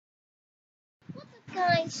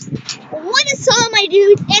Guys, what is up, my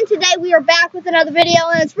dudes? And today we are back with another video,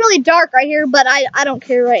 and it's really dark right here, but I don't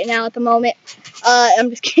care right now at the moment. I'm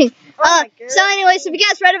just kidding. So anyways, if you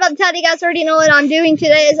guys read about the title, you guys already know what I'm doing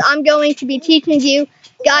today. Is I'm going to be teaching you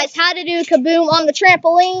guys how to do Kaboom on the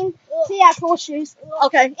trampoline. So yeah, cool shoes.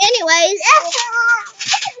 Okay. Anyways,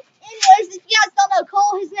 if you guys don't know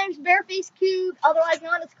Cole, his name's Bareface Cube, otherwise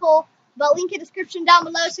known as Cole. But link in the description down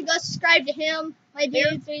below, so go subscribe to him. My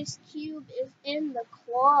dude. Bareface Cube is in the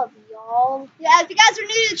club, y'all. Yeah, if you guys are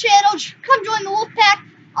new to the channel, come join the wolf pack.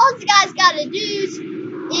 All you guys gotta do is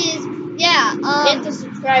hit the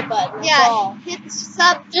subscribe button. Yeah, hit the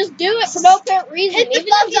sub. Just do it for no apparent reason. Hit the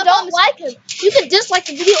Even thumbs if you up don't like him, you can dislike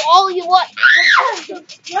the video all you want.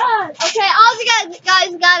 Subscribe. Okay, all you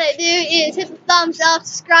guys gotta do is hit the thumbs up,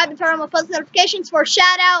 subscribe, and turn on my post notifications for a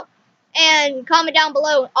shout out. And comment down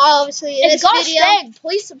below, obviously, in this video.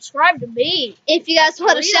 Please subscribe to me. If you guys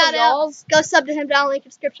want a shout out, go sub to him down in the link in the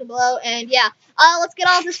description below. And yeah, let's get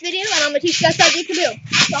on with this video, and I'm going to teach you guys how to do Kaboom.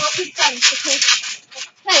 So I'll keep fun.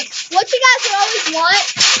 Okay, what you guys would always want,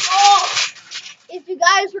 if you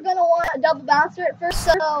guys were going to want a double bouncer at first,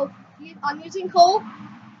 so I'm using Cole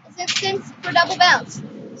as instance for double bounce.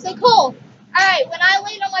 So Cole, alright, when I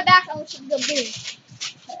land on my back, I want you to go boom.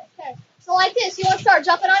 Okay. So like this, you want to start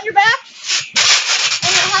jumping on your back,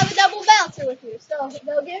 and you'll have a double bouncer with you. So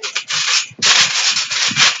go again.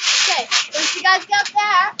 Okay, once you guys got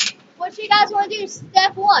that, what you guys want to do is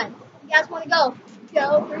step one. You guys want to go 3, 2,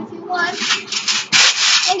 1, and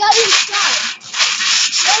go to your side.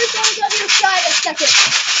 You always want to go to your side a second,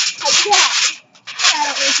 like that. I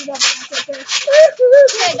don't need to double bouncer first.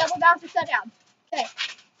 Okay, double bouncer, set down. Okay,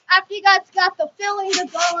 after you guys got the feeling to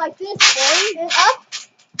go like this, then up.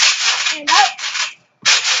 And up,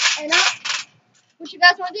 and up. What you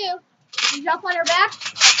guys want to do, you jump on your back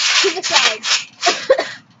to the side.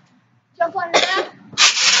 Jump on your back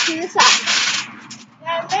to the side.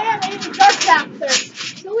 And man, it is dark down there.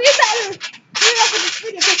 So we better clear up with this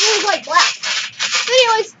video because it was like black. But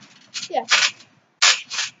anyways, yeah.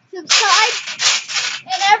 To the side.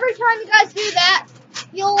 And every time you guys do that,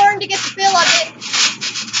 you'll learn to get the feel of it.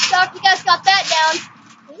 So after you guys got that down,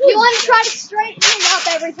 you want to try to straighten it up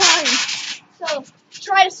every time. So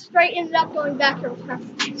try to straighten it up going back every time.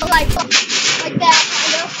 So like that, you know.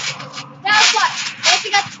 Now it's like, once you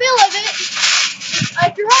got the feel of it,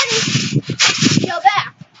 if you're ready, go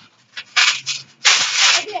back.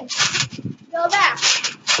 Again, go back.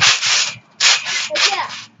 Like that.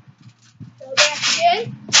 Go back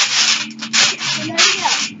again. And there you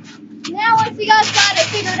go. Now once you guys got it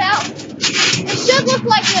figured out, it should look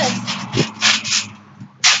like this.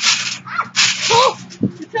 Oh,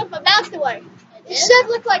 you took my bounce away. It should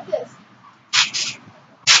look like this.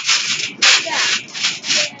 Yeah.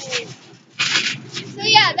 So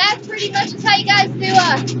yeah, that's pretty much how you guys do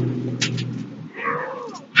a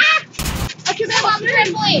Kaboom on the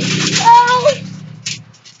trampoline. Oh,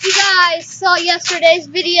 you guys saw yesterday's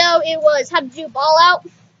video. It was how to do ball out.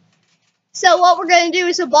 So what we're going to do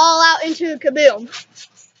is a ball out into a Kaboom.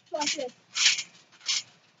 Like this.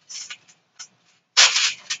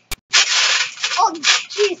 Oh,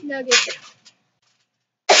 jeez, nuggets.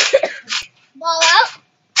 Ball out.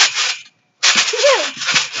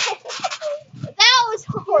 That was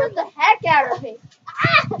hard. The heck out of me.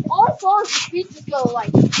 All I saw was the feet just go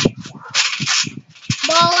like.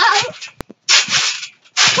 Ball out.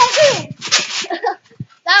 Kaboom.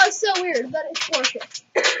 That was so weird, but it's worth it.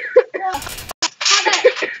 How about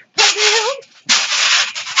Kaboom?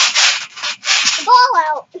 Ball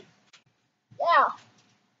out. Yeah.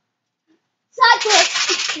 Side flip.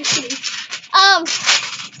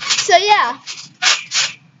 So yeah.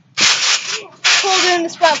 Cool doing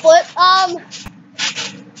this front flip.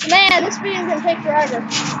 Man, this video's gonna take forever.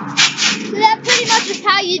 So that pretty much is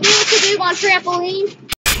how you do a Kaboom on trampoline.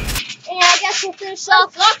 And I guess we'll finish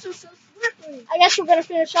off. I guess we're gonna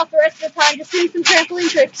finish off the rest of the time just doing some trampoline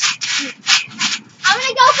tricks. I'm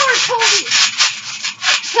gonna go for a Cody.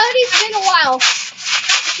 Cody's been a while.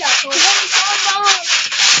 Watch out, Cody.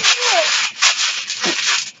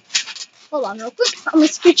 Hold on real quick. I'm going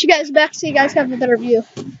to scoot you guys back so you guys have a better view.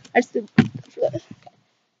 I just did okay.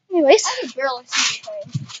 Anyways. I can barely see your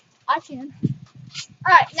face. I can.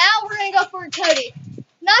 Alright, now we're going to go for a Cody.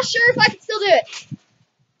 Not sure if I can still do it.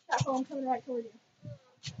 That's all, I'm coming right toward you.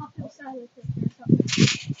 Hop to the side real quick or something.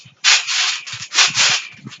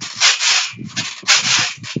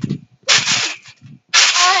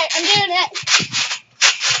 Alright, I'm doing it.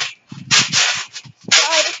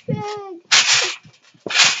 Spider pig.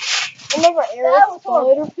 Remember Eric?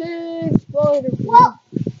 Spider pig. Well,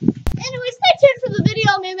 anyway, stay tuned for the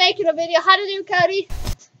video of me making a video how to do Cody.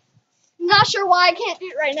 Not sure why I can't do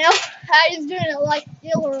it right now. I was doing it like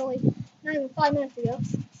literally not even 5 minutes ago.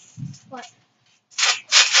 But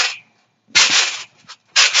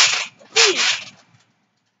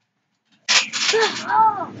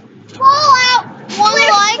Oh. Fallout! One We're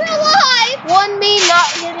like, alive! one me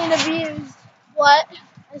not getting abused. What?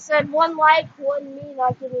 I said 1 like, 1 me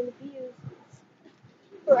not getting abused.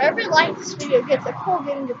 For every like this video gets, a Cole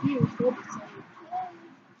getting abused. We'll be saying.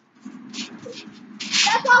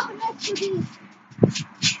 That's all for next review.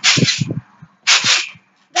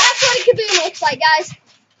 That's what a Kaboom looks like, guys.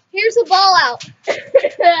 Here's the ball out.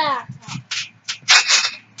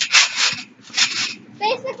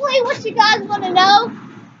 Basically, what you guys want to know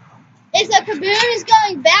is a Kaboom is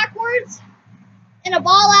going backwards and a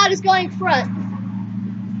ball out is going front.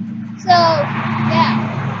 So, yeah.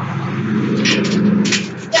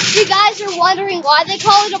 If you guys are wondering why they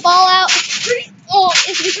call it a ball out,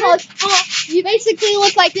 it's because you basically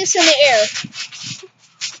look like this in the air.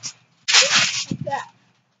 Like that.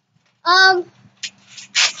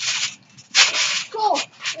 Cool.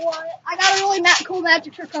 I got a really cool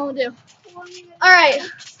magic trick I want to do. Alright.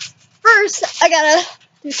 First, I gotta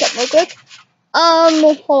do something real quick.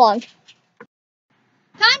 Hold on.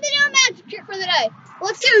 Time to do a magic trick for the day.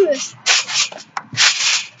 Let's do this.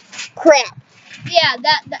 Crap. Yeah,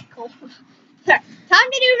 that cool. Time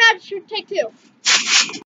to do magic trick take 2.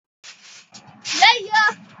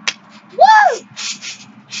 Yeah. Woo!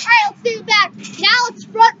 Alright, let's do it back. Now let's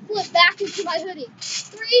front flip back into my hoodie.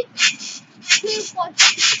 3, 2, 1.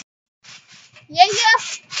 Yeah.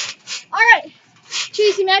 Alright.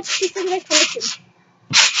 Cheesy magic trick for the next collection.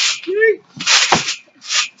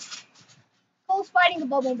 Cole's fighting a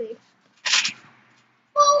bumblebee.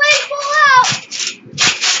 Pull in, pull out!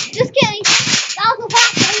 Just kidding. That was a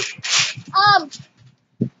fast one.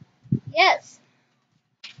 Yes.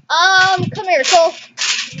 Come here, Cole.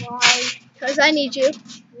 Why? Because I need you.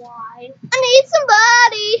 Why? I need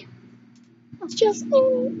somebody. Not just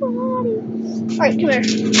anybody. Alright, come here.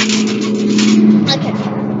 Okay.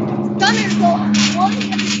 Come here, Cole. What are you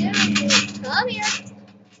doing? Come here.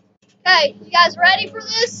 Okay, you guys ready for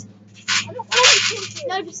this? I don't want to.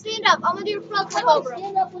 No, just stand up. I'm going to do a front flip I over.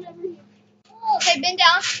 stand up whenever you. Okay, bend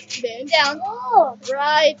down. Bend down. Oh.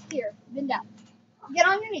 Right here. Bend down. Get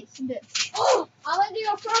on your knees and bend. I'm going to do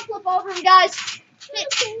a front flip over, and guys,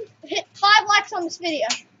 hit 5 likes on this video.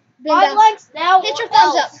 Bend 5 down. likes now. Hit your or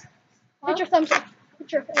thumbs else. up. Hit your thumbs up.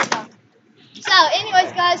 Hit your thumbs up. So,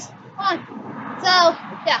 anyways, guys, come on. So,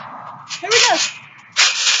 yeah. Here we go.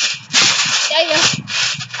 There you go.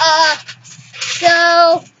 So,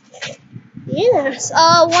 yes.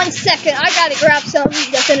 1 second. I gotta grab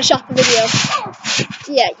something to finish off the video.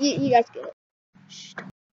 Yeah, you guys get it.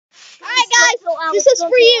 Alright, guys. This is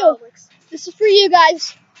for you. This is for you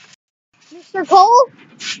guys. Mr. Cole,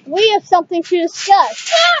 we have something to discuss.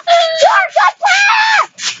 George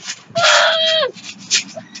attack!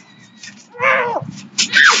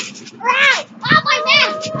 Ow, my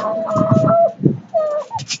neck!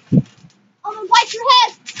 I'm gonna wipe your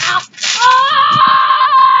head. Ow.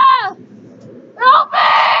 Ah! Help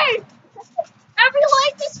me! Every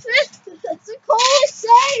like is fit. So Cole is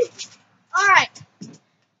safe. Alright.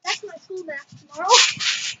 That's my school map tomorrow.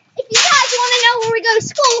 If you guys want to know where we go to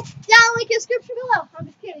school, down link in the description below. I'm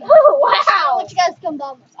just kidding. Oh, wow. I don't want you guys to come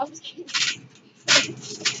bomb us. I'm just kidding.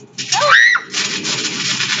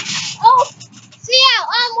 Oh, so yeah,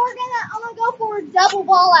 I'm gonna go for a double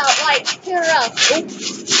ball out, like, here up.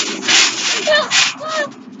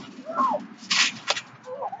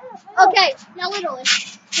 Okay, now literally,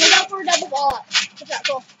 we'll go for a double ball out. What's that,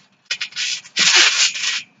 Cole?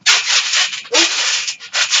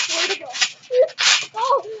 Where'd it go?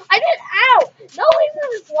 Oh, I did out. Nobody's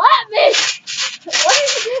gonna slap me. What are you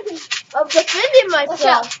doing? I'm defending myself. Watch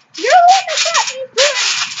out. You're the one that slapped me through it.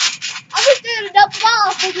 I'm just doing a double ball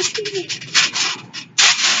out for this TV.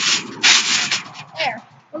 There.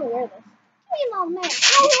 I'm gonna wear this. Come on, man.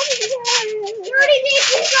 You already need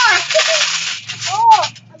to start. Oh,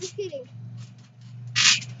 I'm just kidding.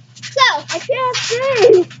 So, I can't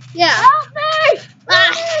see. yeah. Help me.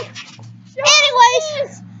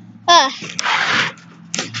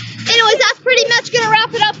 Anyways, that's pretty much gonna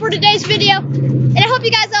wrap it up for today's video. And I hope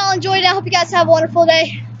you guys all enjoyed it. I hope you guys have a wonderful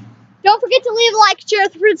day. Don't forget to leave a like, share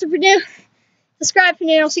with friends if you're new. Subscribe if you're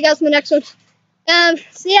new, and I'll see you guys in the next one. So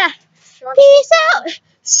yeah. Peace out.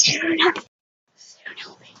 Soon. Yeah.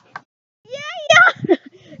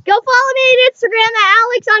 Go follow me on Instagram at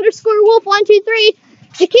Alex_Wolf123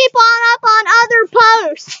 to keep on up on other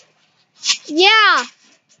posts. Yeah.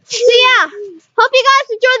 So yeah. Hope you guys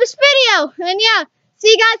enjoyed this video. And yeah. See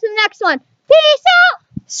you guys in the next one. Peace out.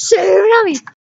 Soon.